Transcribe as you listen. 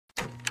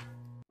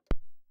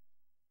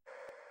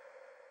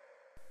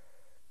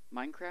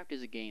Minecraft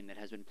is a game that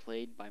has been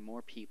played by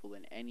more people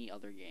than any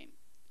other game.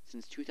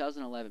 Since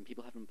 2011,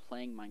 people have been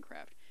playing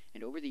Minecraft,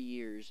 and over the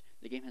years,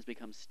 the game has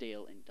become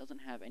stale and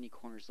doesn't have any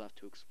corners left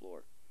to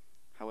explore.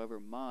 However,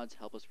 mods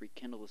help us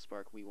rekindle the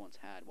spark we once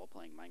had while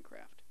playing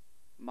Minecraft.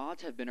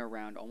 Mods have been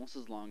around almost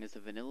as long as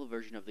the vanilla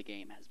version of the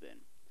game has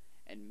been,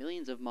 and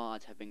millions of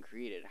mods have been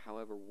created.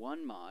 However,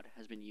 one mod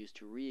has been used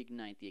to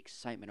reignite the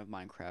excitement of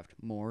Minecraft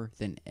more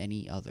than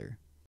any other.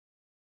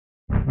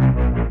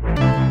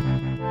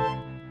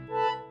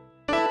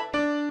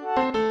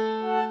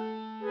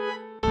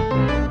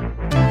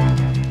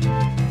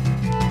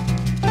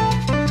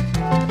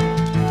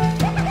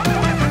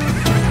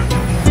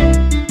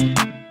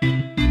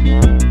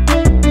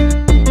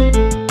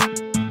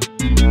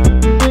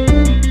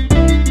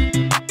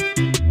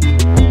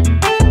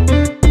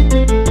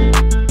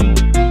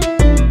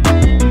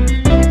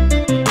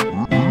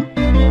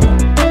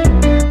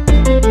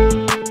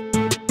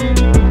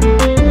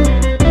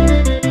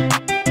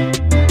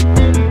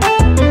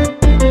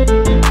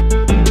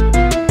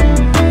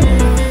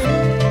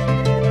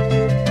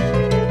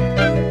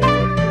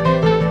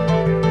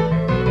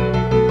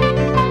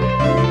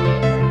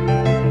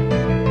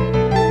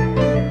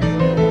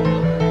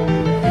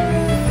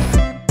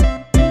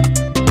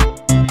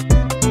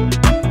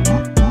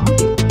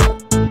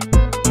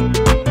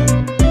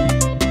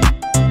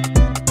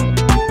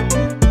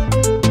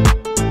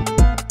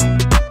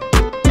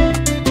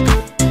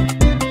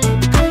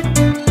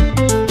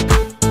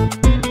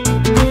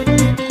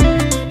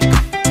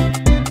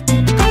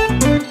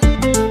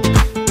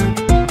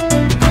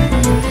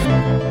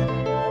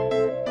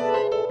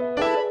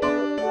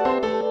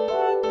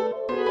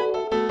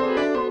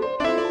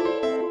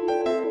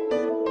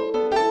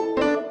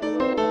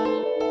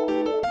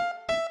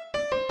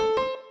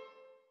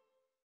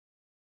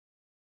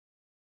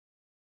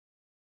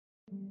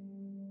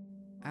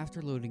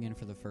 After loading in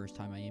for the first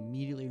time, I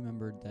immediately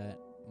remembered that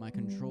my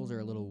controls are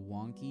a little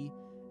wonky,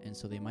 and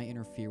so they might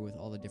interfere with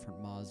all the different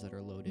mods that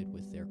are loaded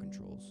with their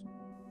controls.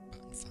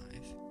 Button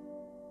 5.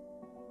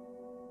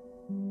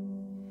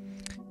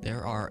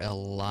 There are a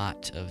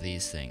lot of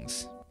these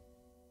things.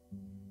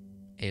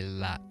 A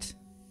lot.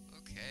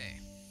 Okay.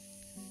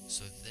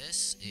 So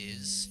this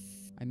is...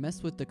 I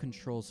messed with the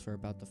controls for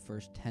about the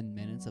first 10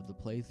 minutes of the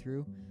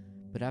playthrough,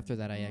 but after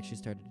that I actually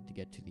started to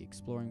get to the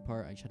exploring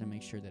part. I tried to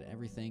make sure that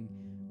everything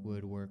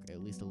would work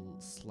at least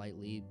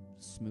slightly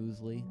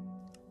smoothly.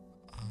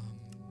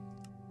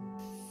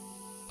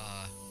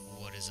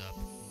 What is up?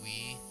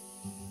 We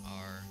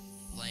are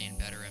playing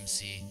Better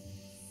MC.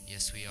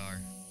 Yes, we are.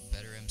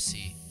 Better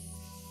MC.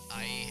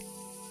 I'm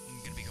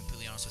gonna be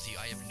completely honest with you,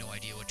 I have no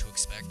idea what to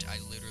expect. I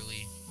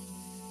literally,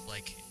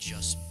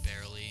 just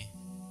barely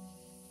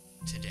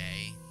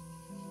today.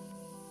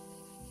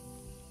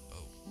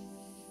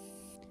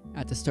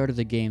 At the start of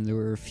the game, there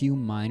were a few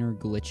minor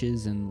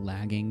glitches and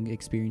lagging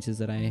experiences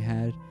that I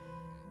had,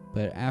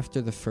 but after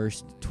the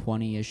first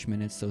 20-ish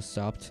minutes those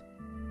stopped.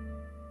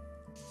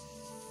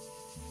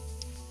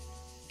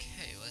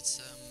 Okay, let's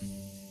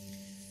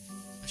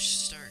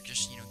start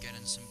just,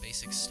 getting some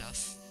basic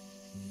stuff.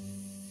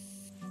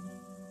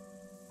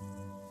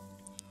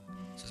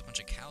 So there's a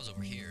bunch of cows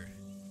over here.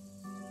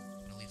 I'm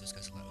gonna leave those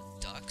guys alone.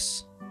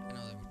 Ducks. I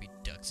know there would be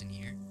ducks in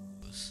here.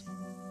 There's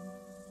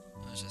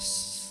a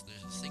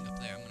thing up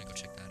there. I'm gonna go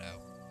check that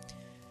out.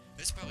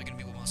 This is probably gonna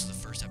be what most of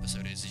the first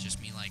episode is. It's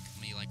just me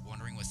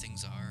wondering what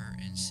things are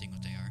and seeing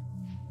what they are.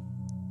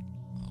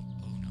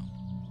 Oh no.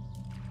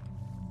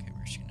 Okay,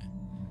 we're just gonna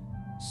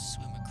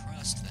swim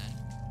across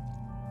then.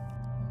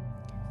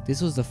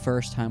 This was the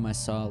first time I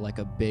saw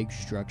a big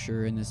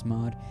structure in this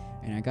mod,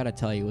 and I gotta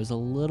tell you, it was a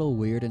little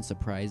weird and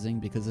surprising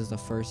because this is the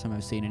first time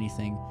I've seen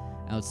anything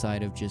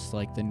outside of just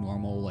the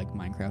normal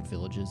Minecraft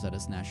villages that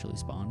is naturally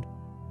spawned.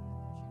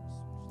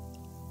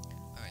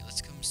 Alright,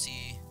 let's come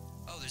see.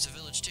 Oh, there's a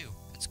village too.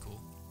 That's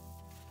cool.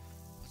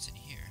 What's in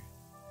here?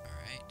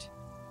 Alright.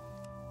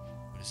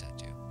 What does that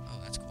do? Oh,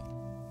 that's cool.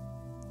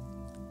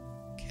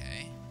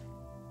 Okay.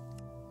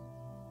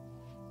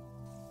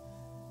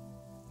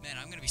 Man,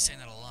 I'm gonna be saying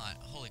that a lot.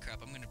 Holy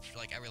crap, I'm gonna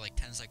every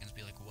 10 seconds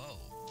be whoa.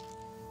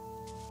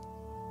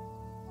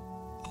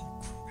 Oh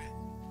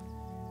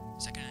crap.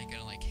 Is that gonna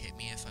hit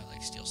me if I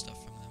steal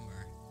stuff from them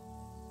or?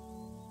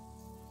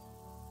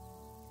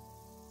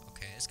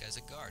 Okay, this guy's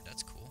a guard,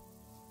 that's cool.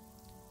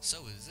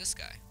 So is this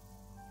guy.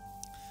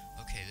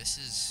 Okay, this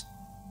is...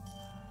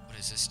 What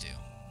does this do?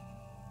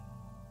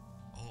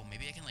 Oh,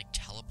 maybe I can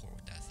teleport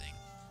with that thing.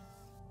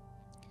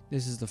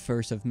 This is the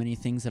first of many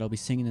things that I'll be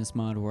seeing in this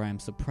mod where I'm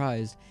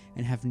surprised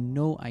and have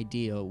no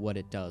idea what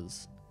it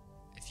does.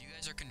 If you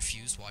guys are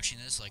confused watching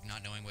this,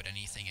 not knowing what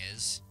anything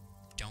is,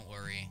 don't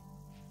worry.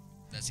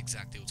 That's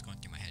exactly what's going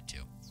through my head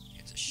too.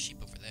 There's a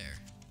sheep over there.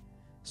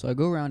 So I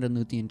go around and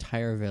loot the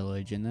entire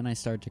village, and then I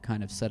start to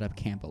kind of set up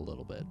camp a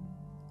little bit.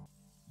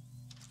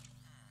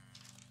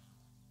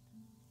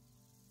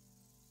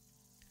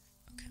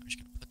 Okay, I'm just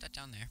gonna put that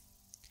down there.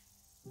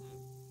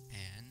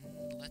 And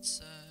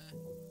let's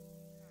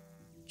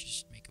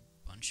just make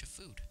a bunch of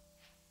food.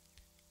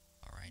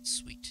 Alright,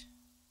 sweet.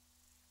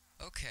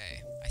 Okay.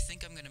 Okay, I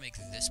think I'm gonna make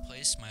this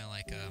place my,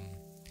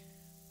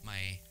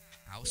 my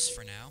house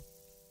for now.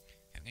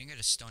 I'm gonna get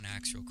a stone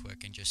axe real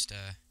quick and just,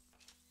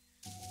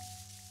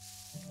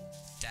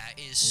 that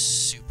is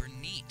super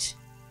neat.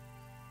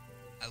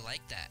 I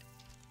like that.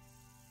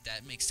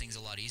 That makes things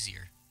a lot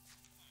easier.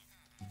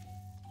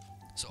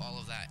 So all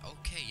of that.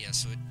 Okay, yeah,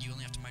 so you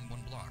only have to mine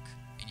one block,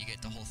 and you get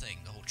the whole thing,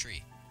 the whole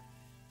tree.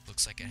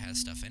 Looks like it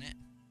has stuff in it.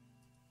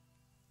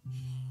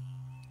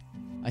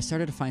 I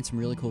started to find some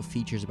really cool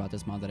features about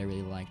this mod that I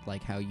really liked,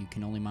 like how you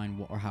can only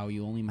mine, or how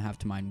you only have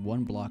to mine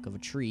one block of a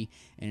tree,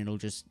 and it'll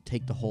just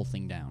take the whole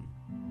thing down.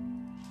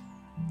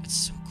 That's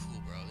so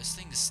cool, bro. This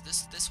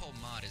whole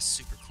mod is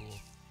super cool.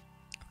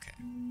 Okay.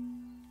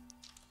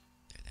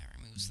 There, that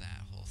removes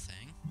that whole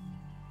thing.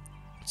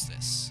 What's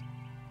this?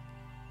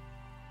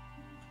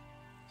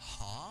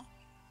 Huh?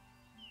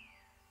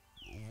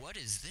 What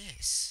is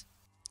this?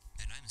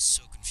 And I'm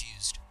so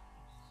confused.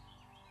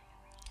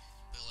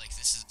 But like,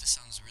 this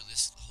sounds really,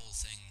 this whole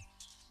thing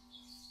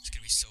is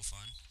gonna be so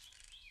fun.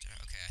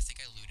 Okay, I think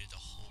I looted the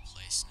whole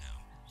place now.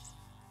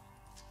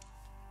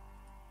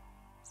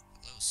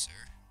 Hello,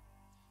 sir.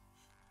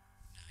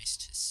 Nice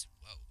to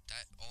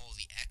whoa,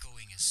 the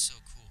echoing is so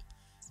cool.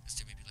 Is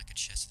there maybe like a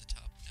chest at the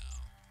top?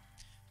 No.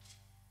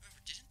 Remember,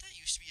 didn't that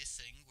used to be a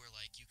thing where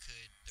like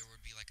there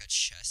would be like a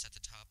chest at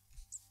the top?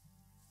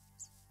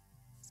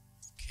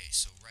 Okay,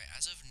 so right,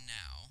 as of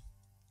now,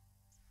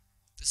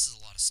 this is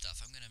a lot of stuff.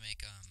 I'm gonna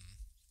make, a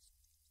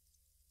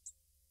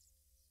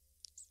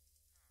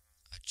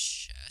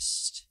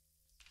chest,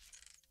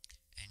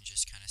 and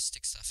just kind of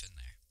stick stuff in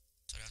there,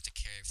 so I don't have to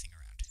carry everything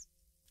around.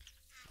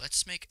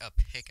 Let's make a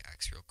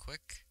pickaxe real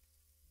quick.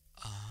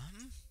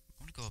 I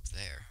want to go up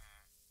there.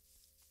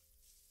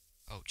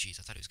 Oh, jeez,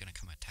 I thought he was gonna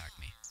come attack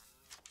me.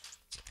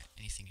 Is there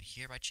anything in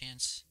here by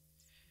chance?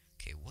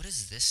 Okay, what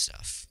is this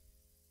stuff?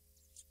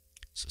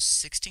 So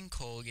 16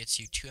 coal gets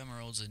you 2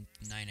 emeralds and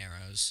 9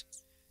 arrows.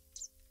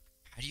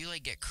 How do you,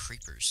 like, get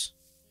creepers?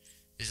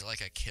 Is it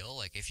like a kill?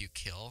 Like, if you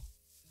kill?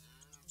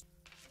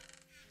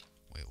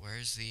 Wait, where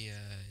is the,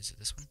 is it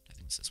this one? I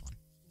think it's this one.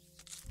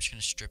 I'm just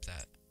gonna strip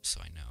that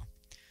so I know.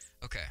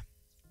 Okay.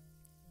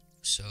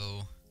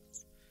 So,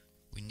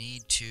 we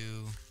need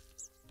to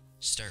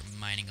start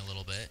mining a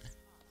little bit.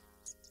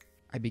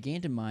 I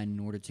began to mine in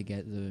order to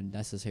get the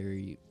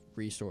necessary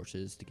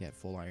resources to get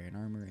full iron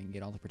armor and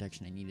get all the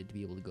protection I needed to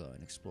be able to go out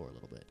and explore a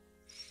little bit.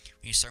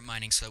 We need to start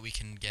mining so that we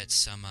can get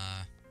some,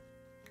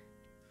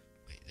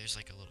 wait, there's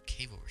like a little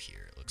cave over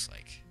here, it looks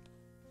like.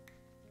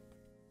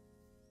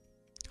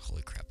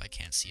 Holy crap, I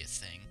can't see a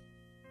thing.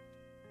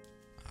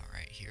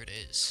 Alright, here it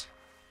is.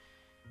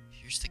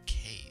 Here's the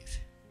cave.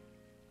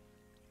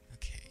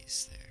 Okay,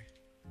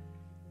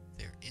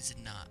 there is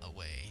not a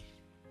way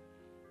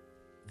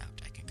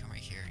out. I can come right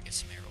here and get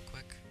some air real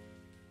quick.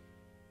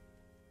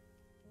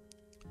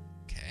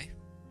 Okay.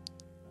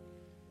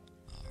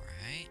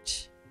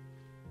 Alright.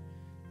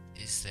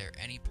 Is there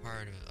any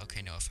part of,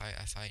 okay, no, if I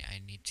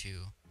need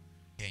to,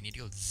 okay, I need to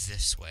go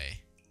this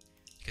way,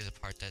 because the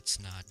part that's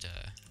not,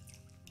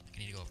 I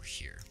need to go over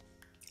here.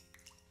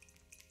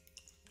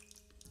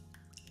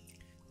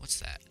 What's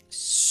that?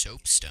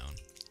 Soapstone.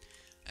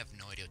 I have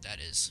no idea what that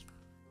is.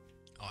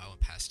 Oh, I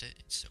went past it.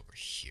 It's over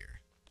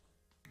here.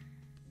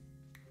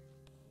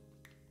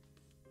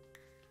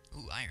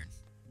 Ooh, iron.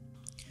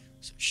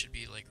 So it should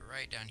be like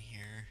right down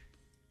here.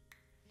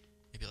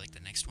 Maybe like the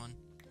next one.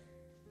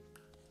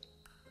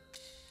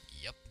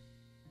 Yep.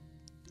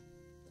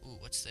 Ooh,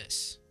 what's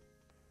this?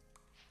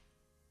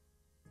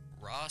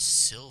 Raw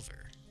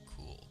silver.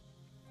 Cool.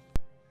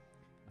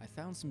 I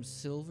found some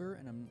silver,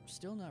 and I'm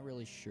still not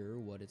really sure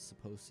what it's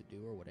supposed to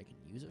do or what I can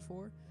use it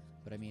for.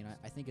 But I mean,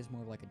 I think it's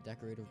more of like a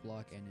decorative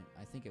block, and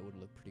I think it would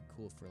look pretty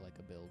cool for like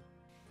a build.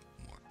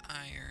 More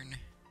iron.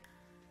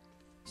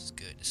 This is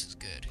good, this is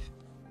good.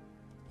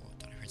 Oh, I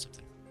thought I heard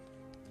something.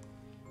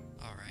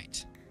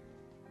 Alright.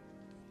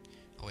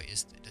 Oh wait,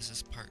 does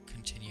this part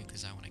continue?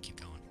 Because I want to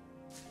keep going.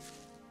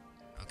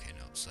 Okay,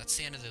 no, so that's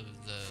the end of the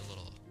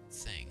little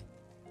thing.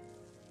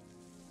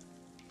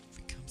 If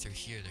we come through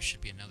here, there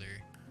should be another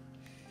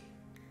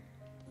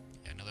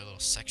little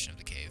section of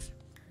the cave.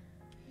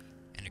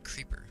 And a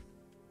creeper.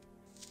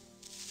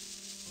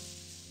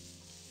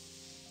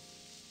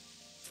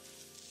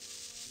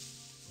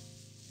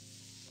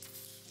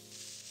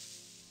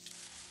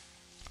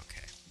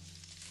 Okay.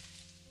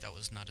 That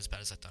was not as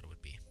bad as I thought it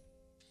would be.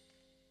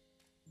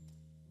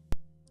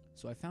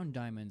 So I found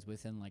diamonds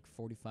within like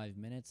 45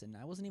 minutes, and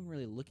I wasn't even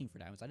really looking for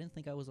diamonds. I didn't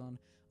think I was on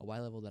a Y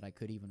level that I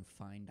could even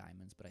find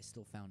diamonds, but I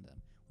still found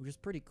them, which is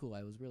pretty cool.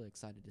 I was really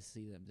excited to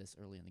see them this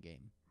early in the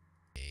game.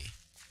 A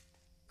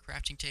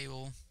crafting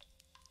table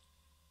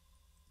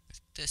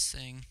with this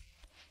thing,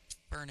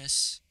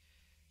 furnace,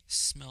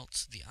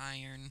 smelt the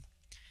iron,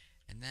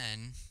 and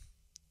then,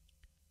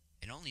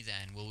 and only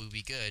then, will we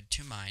be good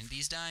to mine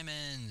these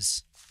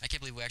diamonds. I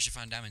can't believe we actually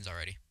found diamonds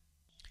already.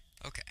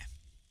 Okay.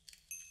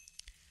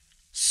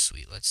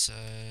 Sweet, let's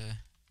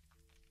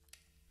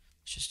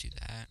just do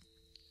that.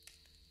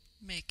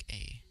 Make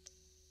a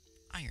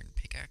iron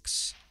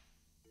pickaxe.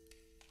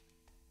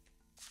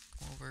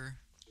 Come over,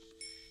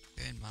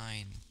 and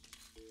mine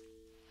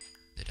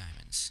the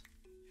diamonds.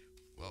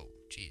 Whoa,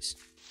 jeez.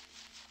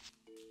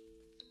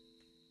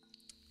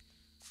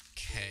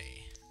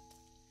 Okay.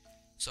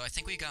 So I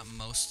think we got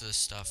most of the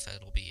stuff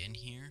that'll be in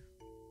here.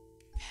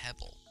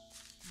 Pebble.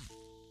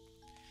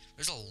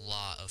 There's a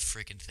lot of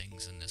freaking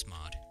things in this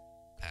mod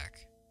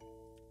pack.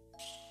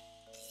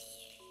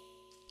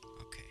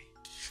 Okay.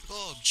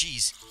 Oh,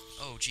 jeez.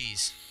 Oh,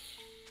 jeez.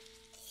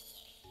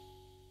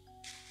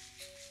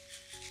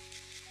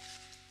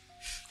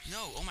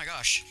 No, oh my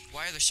gosh.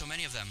 Why are there so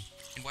many of them?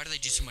 And why do they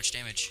do so much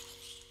damage?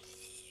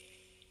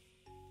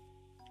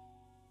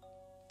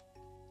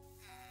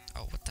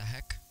 Oh, what the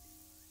heck?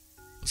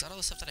 Was that all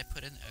the stuff that I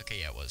put in? Okay,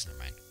 yeah, it was. Never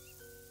mind.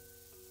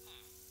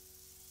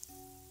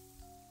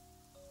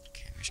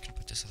 Okay, I'm just gonna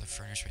put this other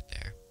furnace right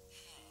there.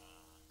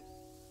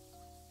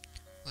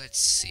 Let's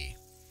see.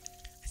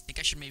 I think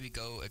I should maybe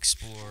go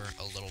explore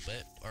a little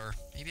bit. Or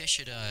maybe I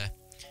should,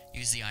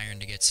 use the iron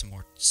to get some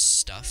more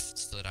stuff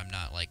so that I'm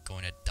not, like,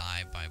 going to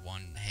die by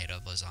one hit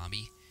of a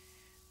zombie.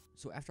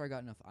 So after I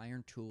got enough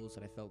iron tools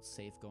that I felt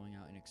safe going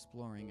out and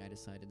exploring, I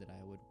decided that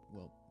I would,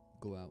 well,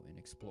 go out and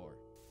explore.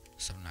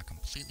 So I'm not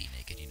completely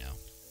naked, you know.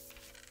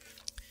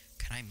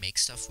 Can I make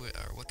stuff with,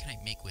 or what can I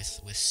make with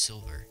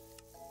silver?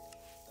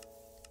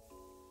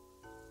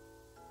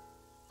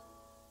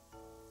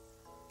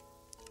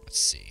 Let's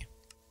see.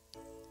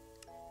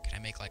 Can I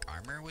make, like,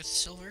 armor with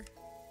silver?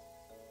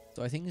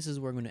 So I think this is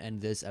where I'm going to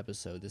end this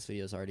episode. This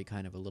video is already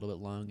kind of a little bit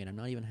long, and I'm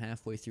not even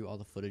halfway through all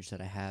the footage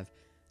that I have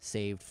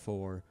saved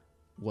for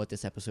what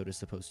this episode is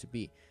supposed to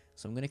be.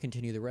 So I'm going to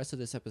continue the rest of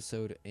this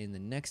episode in the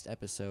next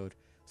episode,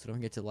 so don't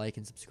forget to like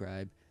and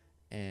subscribe,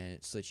 and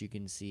so that you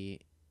can see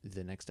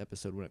the next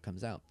episode when it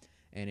comes out.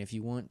 And if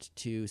you want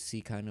to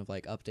see kind of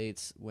like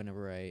updates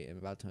whenever I am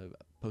about to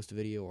post a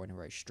video or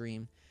whenever I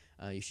stream,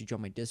 you should join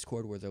my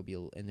Discord, where there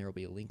will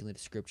be a link in the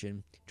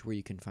description to where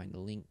you can find the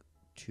link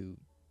to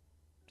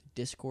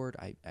Discord.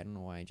 I don't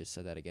know why I just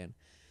said that again.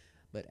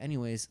 But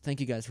anyways, thank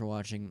you guys for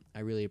watching.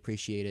 I really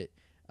appreciate it.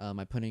 I'm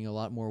putting a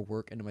lot more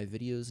work into my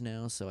videos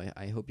now, so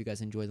I hope you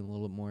guys enjoy them a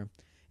little bit more.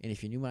 And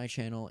if you're new to my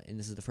channel and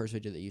this is the first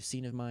video that you've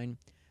seen of mine,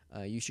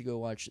 you should go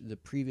watch the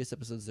previous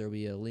episodes. There will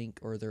be a link,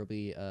 or there will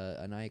be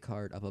an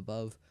iCard up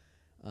above,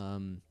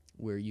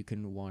 where you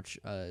can watch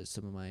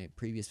some of my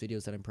previous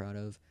videos that I'm proud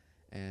of.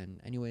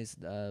 And anyways,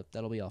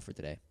 that'll be all for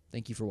today.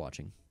 Thank you for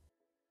watching.